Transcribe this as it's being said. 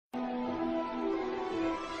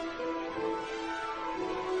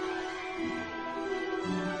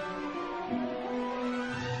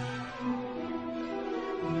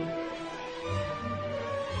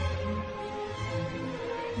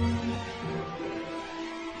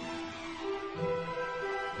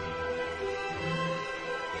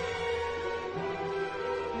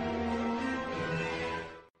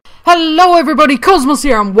Hello everybody, Cosmos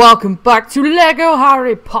here and welcome back to Lego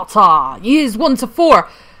Harry Potter years 1 to 4.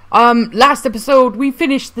 Last episode we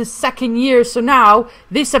finished the second year, so now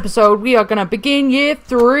this episode we are gonna begin year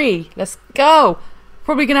 3. Let's go.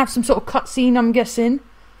 Probably gonna have some sort of cutscene, I'm guessing.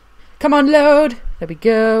 Come on, load. There we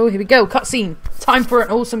go, here we go, cutscene. Time for an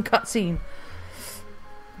awesome cutscene.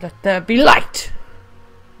 Let there be light.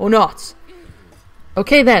 Or not.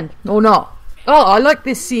 Okay then, or not. Oh, I like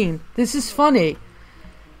this scene. This is funny.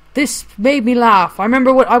 This made me laugh. I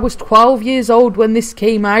remember when I was 12 years old when this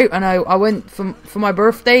came out, and I went for my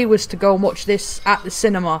birthday was to go and watch this at the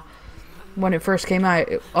cinema when it first came out.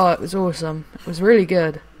 It was awesome. It was really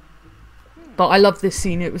good. But I love this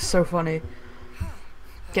scene. It was so funny.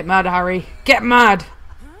 Get mad, Harry. Get mad.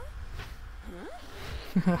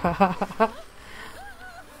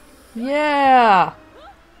 Yeah.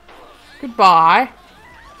 Goodbye.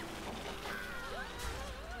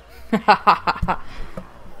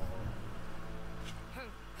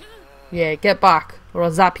 Yeah, get back, or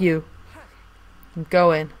I'll zap you. I'm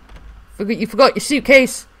going. You forgot your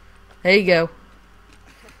suitcase. There you go.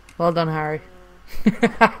 Well done, Harry.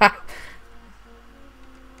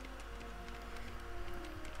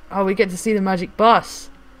 Oh, we get to see the magic bus.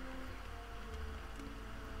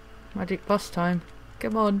 Magic bus time.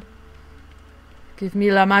 Come on. Give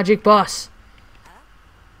me la magic bus.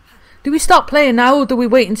 Do we stop playing now, or do we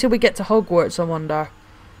wait until we get to Hogwarts, I wonder?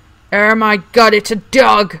 Oh my god, it's a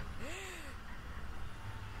dog!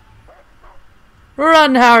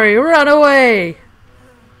 Run, Harry, run away!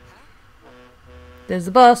 There's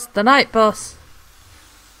the bus, the night bus.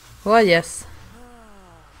 Oh yes.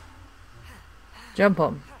 Jump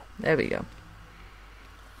on. There we go.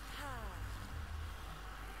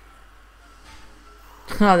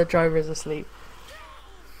 Ah, the driver is asleep.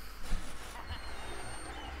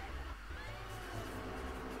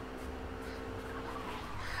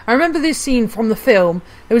 I remember this scene from the film.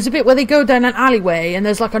 There was a bit where they go down an alleyway and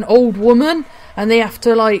there's like an old woman and they have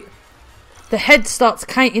to like... The head starts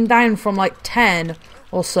counting down from like 10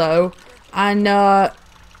 or so. And I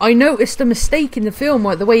noticed a mistake in the film,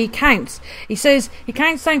 like the way he counts. He says he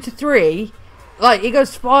counts down to 3. Like he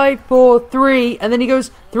goes 5, 4, 3 and then he goes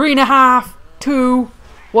 3.5, 2,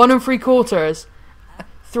 1 3/4.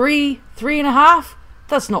 3, 3.5?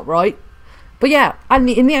 That's not right. But yeah, and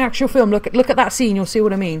in the actual film, look at that scene. You'll see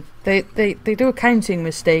what I mean. They do a counting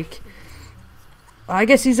mistake. I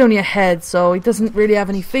guess he's only a head, so he doesn't really have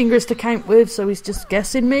any fingers to count with. So he's just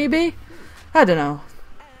guessing, maybe. I don't know.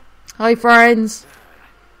 Hi, friends.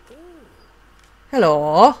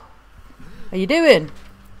 Hello. How you doing?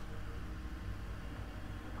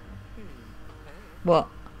 What?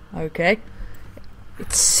 Okay.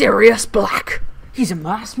 It's Sirius Black. He's a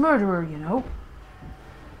mass murderer, you know.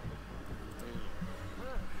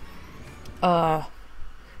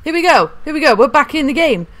 Here we go. Here we go. We're back in the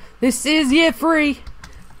game. This is year 3.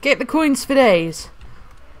 Get the coins for days.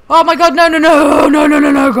 Oh my god, no, no, no, no, no,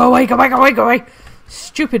 no, no. Go away, go away, go away, go away.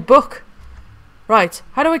 Stupid book. Right.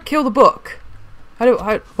 How do I kill the book?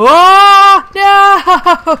 Oh,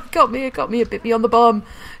 no. It got me, it bit me on the bum.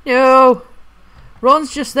 No.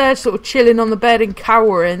 Ron's just there sort of chilling on the bed and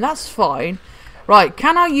cowering. That's fine. Right.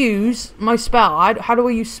 Can I use my spell? How do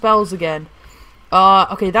I use spells again?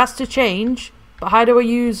 Okay, that's to change. But how do I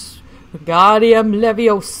use Wingardium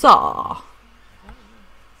Leviosa?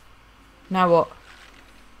 Now what?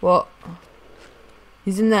 What?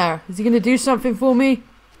 He's in there. Is he going to do something for me?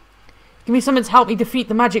 Give me something to help me defeat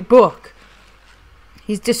the magic book.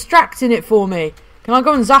 He's distracting it for me. Can I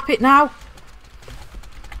go and zap it now?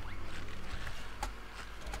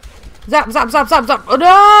 Zap, zap, zap, zap, zap. Oh,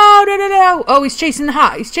 no, no, no, no. Oh, he's chasing the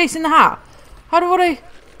hat. He's chasing the hat. How do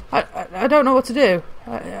I don't know what to do.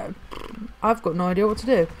 I've got no idea what to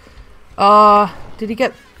do. Did he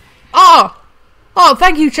get... Oh! Oh,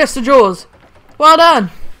 thank you, chest of drawers. Well done.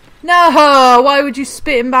 No! Why would you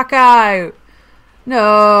spit him back out?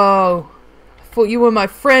 No. I thought you were my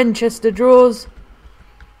friend, chest of drawers.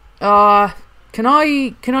 Can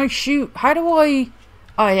I shoot... How do I...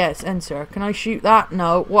 Oh, yes, enter. Can I shoot that?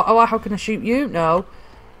 No. What? Oh, how can I shoot you? No.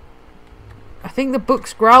 I think the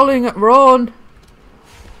book's growling at Ron.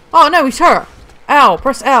 Oh no, he's hurt. L,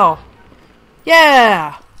 press L.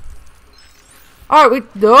 Yeah. Alright,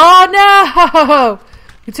 oh no!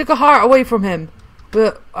 We took a heart away from him.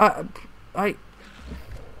 But I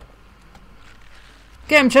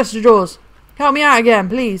get him, chest of drawers. Help me out again,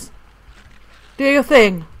 please. Do your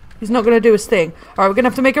thing. He's not gonna do his thing. Alright, we're gonna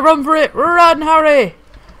have to make a run for it. Run, Harry!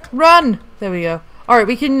 Run! There we go. Alright,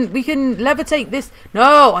 we can levitate this.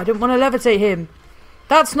 No, I didn't want to levitate him.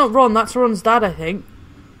 That's not Ron, that's Ron's dad, I think.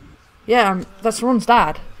 Yeah, that's Ron's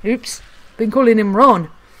dad. Oops. Been calling him Ron.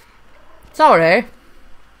 Sorry.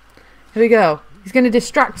 Here we go. He's going to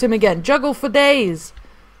distract him again. Juggle for days.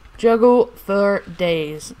 Juggle for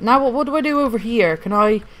days. Now what do I do over here? Can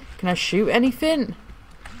I shoot anything?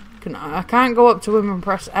 I can't go up to him and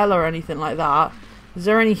press L or anything like that. Is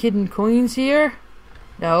there any hidden coins here?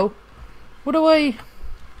 No. What do I do?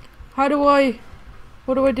 I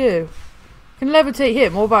can levitate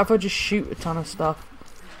him. What about if I just shoot a ton of stuff?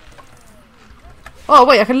 Oh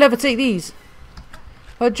wait, I can levitate these.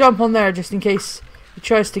 I'll jump on there just in case he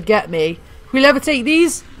tries to get me. Can we levitate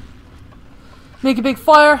these? Make a big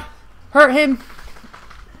fire. Hurt him.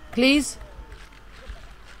 Please.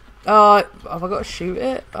 Have I got to shoot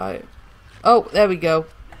it? Oh, there we go.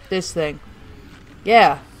 This thing.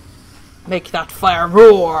 Yeah. Make that fire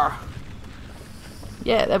roar.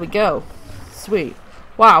 Yeah, there we go. Sweet.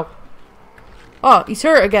 Wow. Oh, he's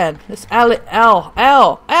hurt again. This L.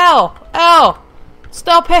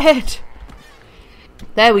 Stop it.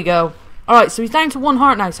 There we go. Alright, so he's down to 1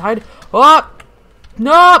 heart now. So hide. Oh!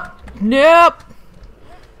 Nope!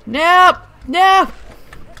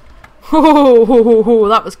 Oh,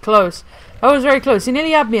 that was close. That was very close. He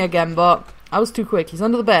nearly had me again, but I was too quick. He's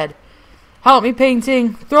under the bed. Help me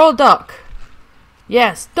painting. Throw a duck.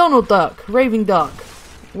 Yes, Donald Duck. Raving duck.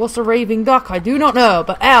 What's a raving duck? I do not know,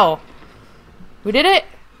 but L. We did it?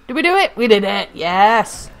 Did we do it? We did it.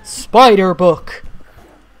 Yes. Spider book.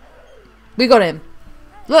 We got him.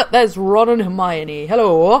 Look, there's Ron and Hermione.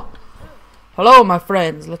 Hello. Hello, my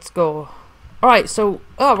friends. Let's go. Alright, so...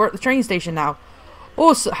 Oh, we're at the train station now.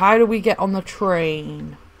 Also, how do we get on the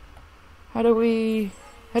train? How do we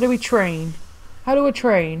train? How do we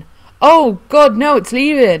train? Oh, God, no, it's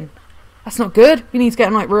leaving. That's not good. We need to get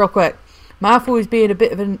on, like, real quick. Malfoy is being a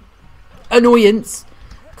bit of an annoyance.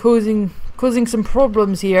 Causing some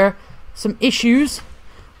problems here. Some issues.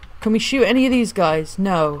 Can we shoot any of these guys?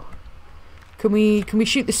 No. Can we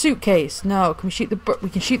shoot the suitcase? No. Can we shoot we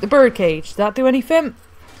can shoot the bird cage. Does that do anything?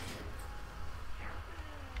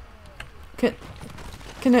 Can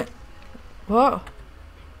it... What?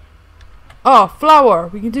 Oh, flower.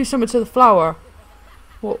 We can do something to the flower.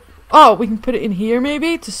 What? Oh, we can put it in here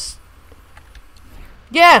maybe?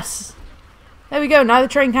 Yes! There we go. Now the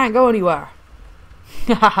train can't go anywhere.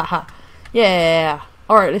 Yeah.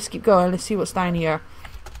 Alright, let's keep going. Let's see what's down here.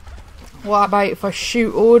 What about if I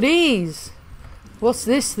shoot all these? What's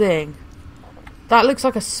this thing? That looks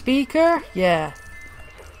like a speaker? Yeah.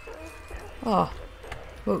 Oh.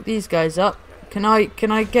 Woke these guys up. Can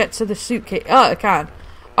I get to the suitcase? Oh, I can.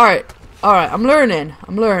 Alright. Alright, I'm learning.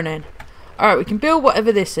 Alright, we can build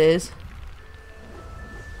whatever this is.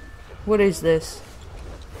 What is this?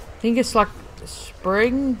 I think it's like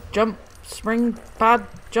spring pad.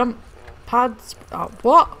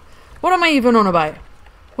 What? What am I even on about?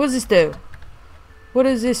 What does this do? What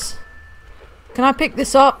is this? Can I pick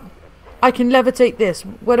this up? I can levitate this.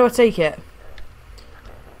 Where do I take it?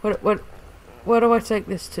 Where do I take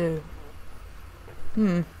this to?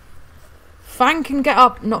 Fang can get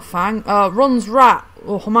up. Not Fang. Ron's rat.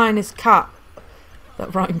 Or Hermione's cat.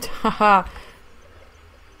 That rhymed. Haha.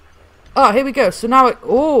 Oh, here we go. So now it...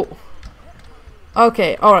 Oh.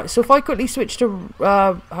 Okay, alright. So if I quickly switch to...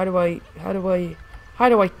 How do I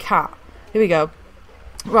cat? Here we go.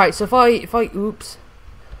 Right, so if I oops.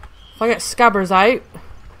 If I get Scabbers out.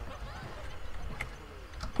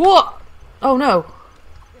 What? Oh no.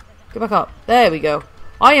 Get back up. There we go.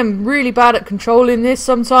 I am really bad at controlling this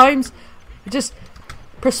sometimes. Just...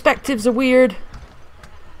 Perspectives are weird.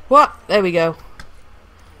 What? There we go.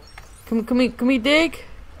 Can we dig?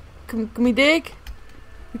 Can we dig?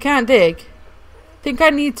 We can't dig. I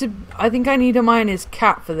think I need Hermione's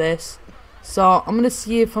cat for this. So I'm gonna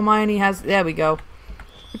see if Hermione has. There we go.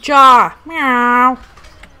 Cha meow.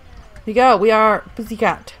 Here we go. We are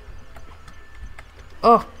Pussycat.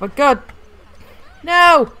 Oh my god.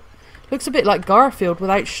 No. Looks a bit like Garfield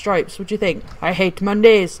without stripes. What do you think? I hate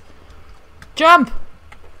Mondays. Jump.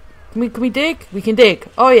 Can we dig? We can dig.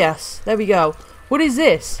 Oh yes. There we go. What is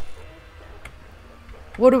this?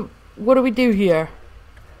 What do we do here?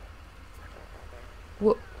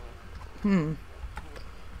 What?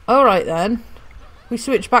 Alright then. We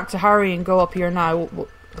switch back to Harry and go up here now.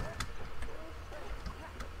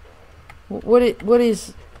 What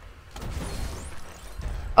is...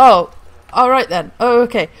 Oh. Alright then. Oh,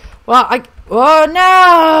 okay. Well, Oh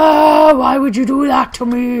no! Why would you do that to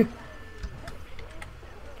me?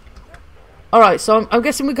 Alright, so I'm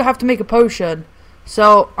guessing we're going to have to make a potion.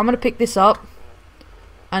 So, I'm going to pick this up.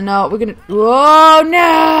 And we're going to... Oh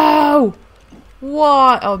no!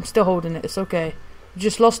 What? Oh, I'm still holding it. It's okay.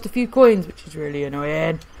 Just lost a few coins, which is really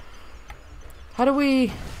annoying. How do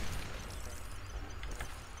we...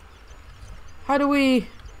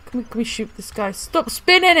 Can we shoot this guy? Stop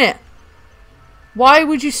spinning it! Why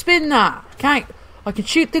would you spin that? I can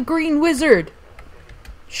shoot the green wizard.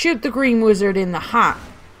 Shoot the green wizard in the hat.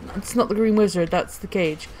 It's not the green wizard, that's the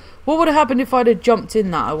cage. What would have happened if I'd have jumped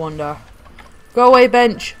in that, I wonder? Go away,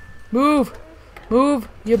 bench. Move. Move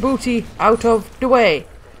your booty out of the way.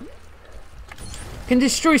 Can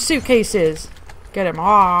destroy suitcases. Get him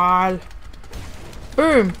all.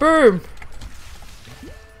 Boom, boom.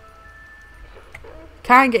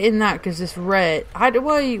 Can't get in that because it's red.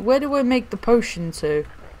 Where do I make the potion to?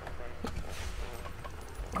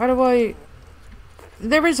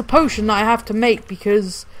 There is a potion that I have to make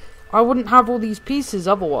because I wouldn't have all these pieces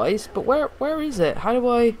otherwise. But where is it? How do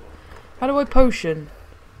I potion?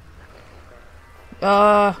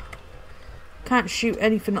 Can't shoot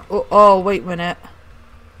anything. Oh, wait a minute.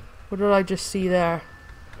 What did I just see there?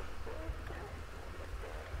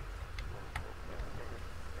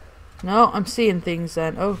 No, I'm seeing things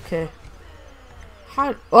then. Okay.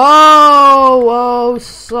 Oh,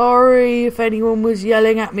 sorry if anyone was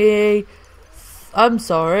yelling at me. I'm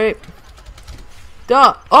sorry.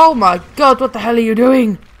 Duh. Oh my god, what the hell are you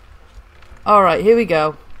doing? Alright, here we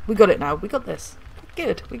go. We got it now. We got this.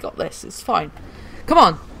 Good. We got this. It's fine. Come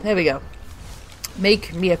on. There we go.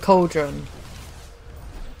 Make me a cauldron.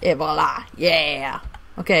 Et voila. Yeah.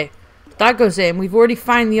 Okay. That goes in. We've already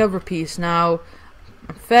found the other piece now.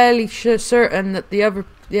 I'm fairly certain that the other...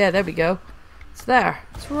 Yeah, there we go. It's there.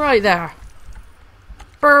 It's right there.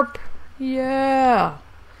 Burp. Yeah.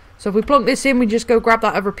 So if we plonk this in, we just go grab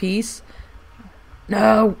that other piece.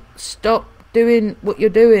 No. Stop doing what you're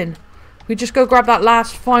doing. We just go grab that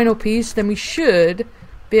last final piece, then we should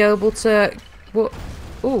be able to... What?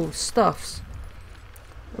 Oh, stuffs.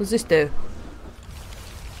 What does this do?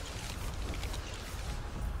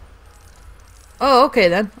 Oh, okay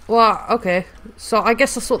then. Well, okay. So I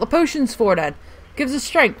guess that's what the potion's for then. Gives us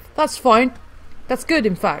strength. That's fine. That's good,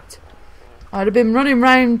 in fact. I'd have been running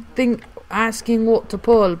around asking what to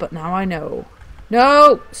pull, but now I know.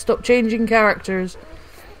 No! Stop changing characters.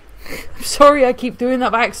 I'm sorry I keep doing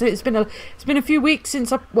that by accident. It's been a few weeks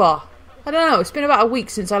since I don't know. It's been about a week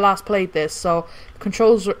since I last played this, so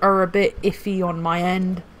controls are a bit iffy on my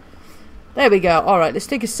end. There we go. Alright, let's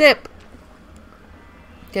take a sip.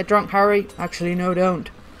 Get drunk, Harry. Actually, no, don't.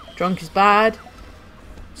 Drunk is bad.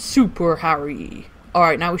 Super Harry.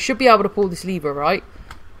 Alright, now we should be able to pull this lever, right?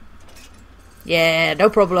 Yeah, no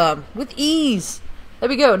problem. With ease. There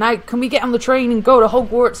we go. Now, can we get on the train and go to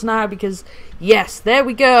Hogwarts now? Because, yes, there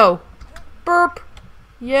we go. Burp.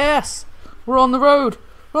 Yes. We're on the road.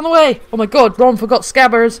 We're on the way. Oh my god, Ron forgot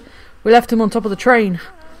Scabbers. We left him on top of the train.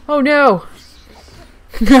 Oh no.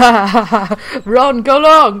 Ron, go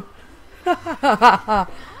along.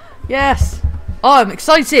 Yes. Oh, I'm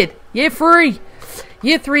excited. Year 3.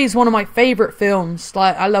 Year 3 is one of my favourite films.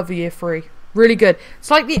 Like, I love Year 3. Really good. It's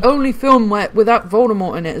like the only film without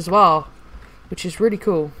Voldemort in it as well, which is really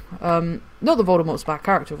cool. Not that Voldemort's a bad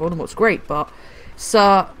character. Voldemort's great, but it's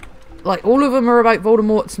like all of them are about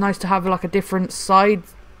Voldemort. It's nice to have like a different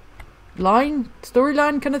storyline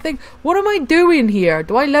kind of thing. What am I doing here?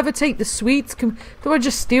 Do I levitate the sweets? Do I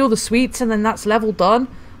just steal the sweets and then that's level done?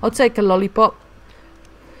 I'll take a lollipop.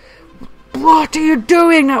 What are you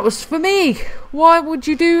doing? That was for me. Why would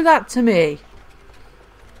you do that to me?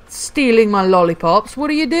 Stealing my lollipops. What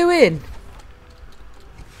are you doing?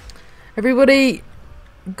 Everybody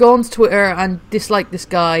go on Twitter and dislike this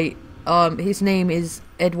guy. His name is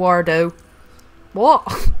Eduardo.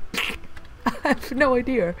 What? I have no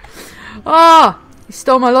idea. Ah! He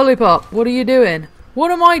stole my lollipop. What are you doing?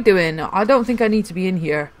 What am I doing? I don't think I need to be in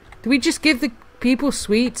here. Do we just give the people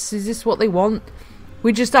sweets? Is this what they want?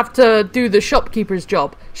 We just have to do the shopkeeper's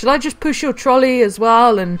job. Should I just push your trolley as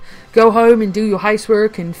well and go home and do your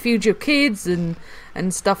housework and feed your kids and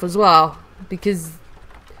stuff as well? Because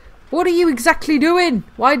what are you exactly doing?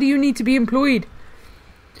 Why do you need to be employed?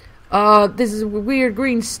 This is a weird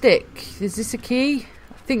green stick. Is this a key?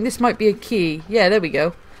 I think this might be a key. Yeah, there we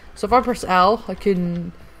go. So if I press L, I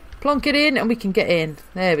can plonk it in and we can get in.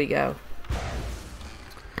 There we go.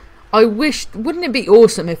 I wish, wouldn't it be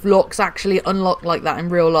awesome if locks actually unlock like that in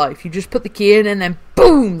real life? You just put the key in and then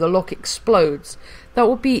boom, the lock explodes. That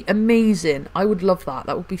would be amazing. I would love that.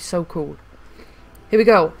 That would be so cool. Here we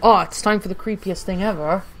go. Oh, it's time for the creepiest thing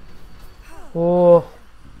ever. Oh.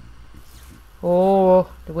 Oh,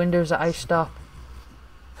 the windows are iced up.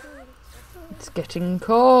 It's getting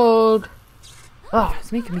cold. Oh,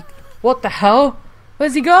 it's making me... What the hell?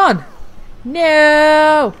 Where's he gone?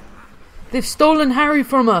 No! They've stolen Harry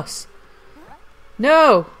from us.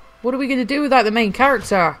 No! What are we going to do without the main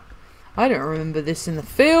character? I don't remember this in the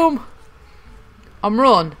film. I'm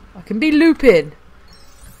Ron. I can be Lupin.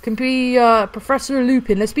 can be Professor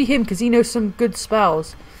Lupin. Let's be him because he knows some good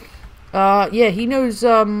spells. Yeah, he knows.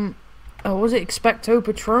 Oh, was it Expecto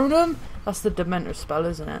Patronum? That's the Dementor spell,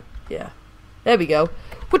 isn't it? Yeah. There we go.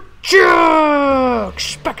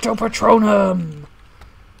 Expecto Patronum.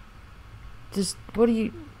 What are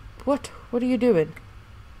you? What are you doing?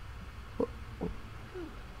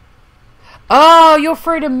 Oh, you're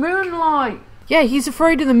afraid of moonlight. Yeah, he's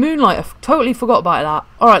afraid of the moonlight. I totally forgot about that.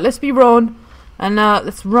 Alright, let's be Ron. And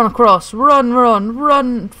let's run across.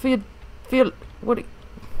 Run. Feel. What?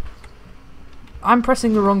 I'm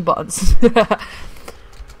pressing the wrong buttons.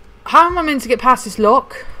 How am I meant to get past this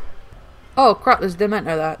lock? Oh crap, there's a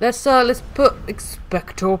Dementor there. Let's put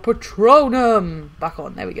Expecto Patronum back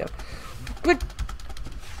on. There we go. But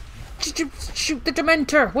shoot the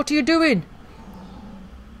Dementor. What are you doing?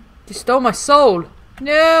 You stole my soul.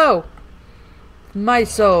 No. My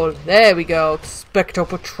soul. There we go. Expecto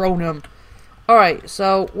Patronum. Alright,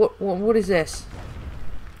 so what is this?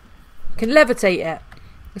 Can levitate it.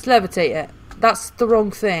 Let's levitate it. That's the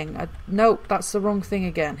wrong thing. Nope, that's the wrong thing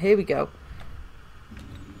again. Here we go.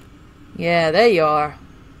 Yeah, there you are.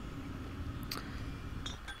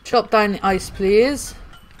 Chop down the ice, please.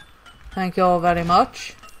 Thank you all very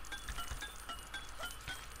much.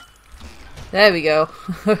 There we go.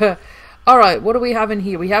 Alright, what do we have in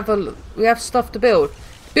here? We have stuff to build.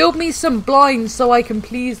 Build me some blinds so I can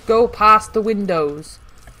please go past the windows.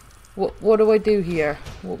 What do I do here?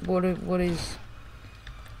 What is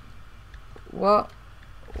what?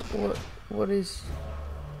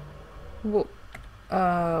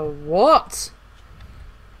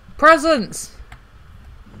 Presents!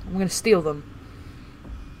 I'm gonna steal them.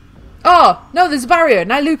 Oh! No, there's a barrier!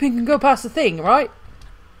 Now Lupin can go past the thing, right?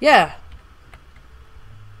 Yeah.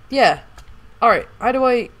 Yeah. Alright, how do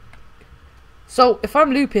I... So, if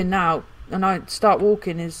I'm Lupin now, and I start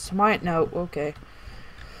walking, is my... No, okay.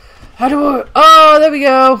 How do I... Oh, there we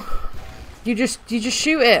go! You just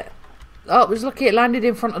shoot it. Oh, it was lucky it landed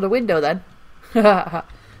in front of the window then.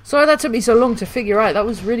 Sorry that took me so long to figure out. That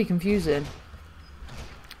was really confusing.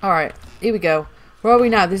 Alright, here we go. Where are we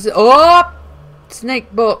now? This is... Oh!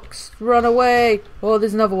 Snake books. Run away. Oh,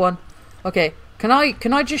 there's another one. Okay. Can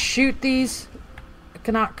I just shoot these? I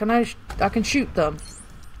can shoot them.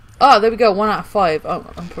 Oh, there we go. 1 out of 5.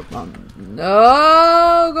 Oh,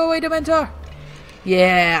 no! Go away, Dementor.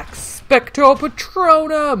 Yeah. Expecto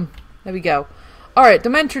Patronum. There we go. Alright,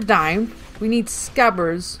 Dementor down. We need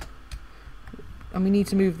scabbers. And we need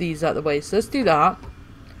to move these out of the way. So let's do that.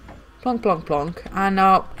 Plonk, plonk, plonk. And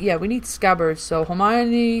yeah, we need scabbers. So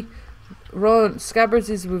Hermione, Ron. Scabbers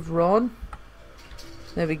is with Ron.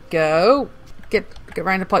 There we go. Get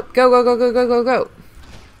round the pipe. Go, go, go, go, go, go, go.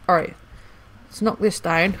 Alright. Let's knock this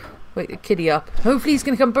down. Wake the kitty up. Hopefully he's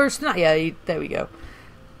going to come bursting out. Yeah, there we go.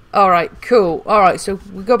 Alright, cool. Alright, so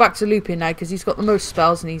we go back to Lupin now because he's got the most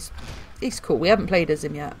spells and he's cool. We haven't played as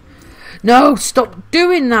him yet. No, stop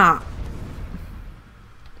doing that.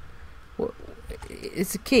 What?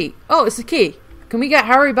 It's a key. Oh, it's a key. Can we get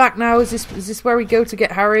Harry back now? Is this where we go to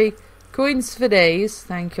get Harry? Coins for days.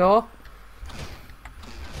 Thank you.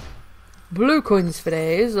 Blue coins for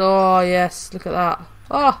days. Oh, yes. Look at that.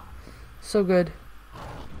 Oh, so good.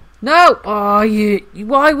 No! Oh,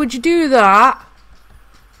 why would you do that?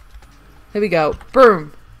 There we go.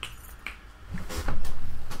 Boom.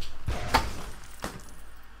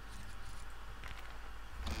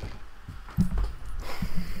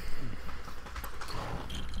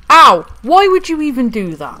 Ow! Why would you even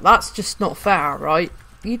do that? That's just not fair, right?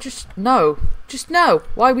 You just... No. Just no.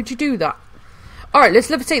 Why would you do that? Alright, let's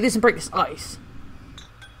levitate this and break this ice.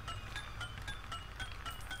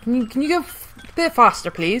 Can you go a bit faster,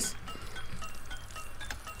 please?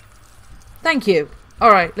 Thank you.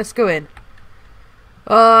 Alright, let's go in.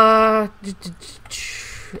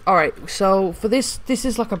 Alright, so for this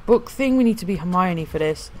is like a book thing. We need to be Hermione for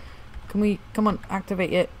this. Come on,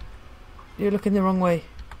 activate it. You're looking the wrong way.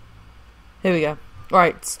 Here we go.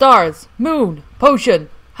 Alright, stars, moon, potion,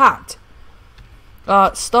 hat.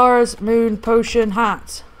 Stars, moon, potion,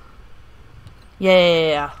 hat.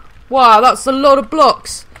 Yeah. Wow, that's a lot of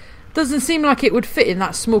blocks. Doesn't seem like it would fit in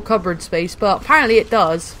that small cupboard space, but apparently it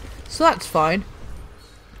does. So that's fine.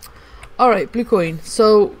 Alright, blue coin.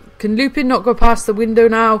 So, can Lupin not go past the window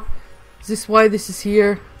now? Is this why this is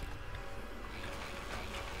here?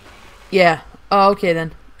 Yeah. Oh, okay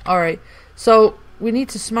then. Alright. So, we need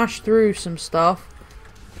to smash through some stuff.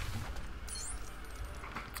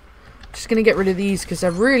 Just gonna get rid of these because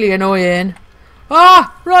they're really annoying.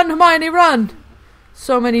 Ah! Run, Hermione, run!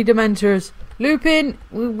 So many Dementors. Lupin,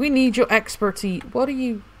 we need your expertise. What are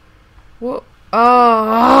you... What?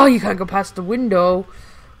 Oh, you can't go past the window.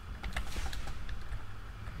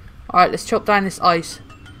 Alright, let's chop down this ice.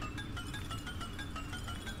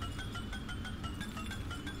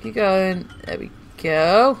 Keep going. There we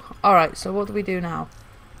go. Alright, so what do we do now?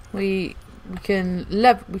 We can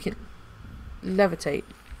levitate.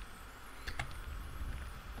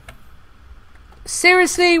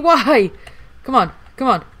 Seriously? Why? Come on. Come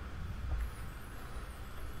on.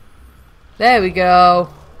 There we go.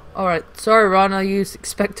 Alright, sorry Ron, I used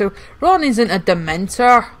Expecto. Ron isn't a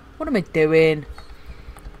dementor. What am I doing?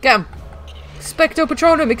 Get him. Expecto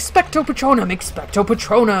Patronum, Expecto Patronum, Expecto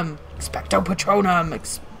Patronum, Expecto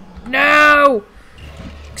Patronum, no!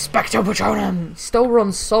 Expecto Patronum. He stole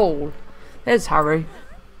Ron's soul. There's Harry.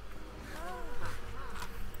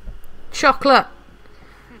 Chocolate.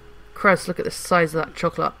 Christ, look at the size of that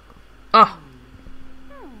chocolate. Ah,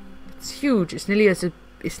 it's huge. It's nearly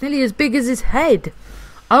as big as his head.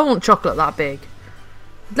 I want chocolate that big.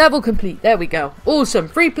 Level complete. There we go. Awesome.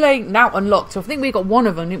 Free play now unlocked. So I think we got one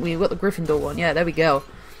of them, didn't we? We got the Gryffindor one. Yeah, there we go.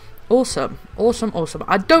 Awesome. Awesome, awesome.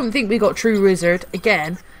 I don't think we got True Wizard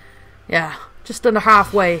again. Yeah, just under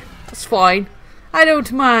halfway. That's fine. I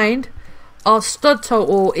don't mind. Our stud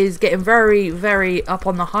total is getting very, very up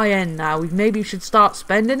on the high end now. We maybe should start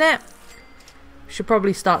spending it. Should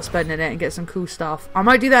probably start spending it and get some cool stuff. I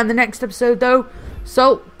might do that in the next episode though.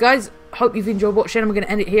 So, guys, hope you've enjoyed watching. I'm going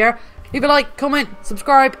to end it here. Leave a like, comment,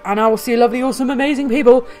 subscribe, and I will see you lovely, awesome, amazing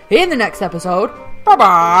people in the next episode.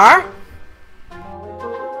 Bye-bye.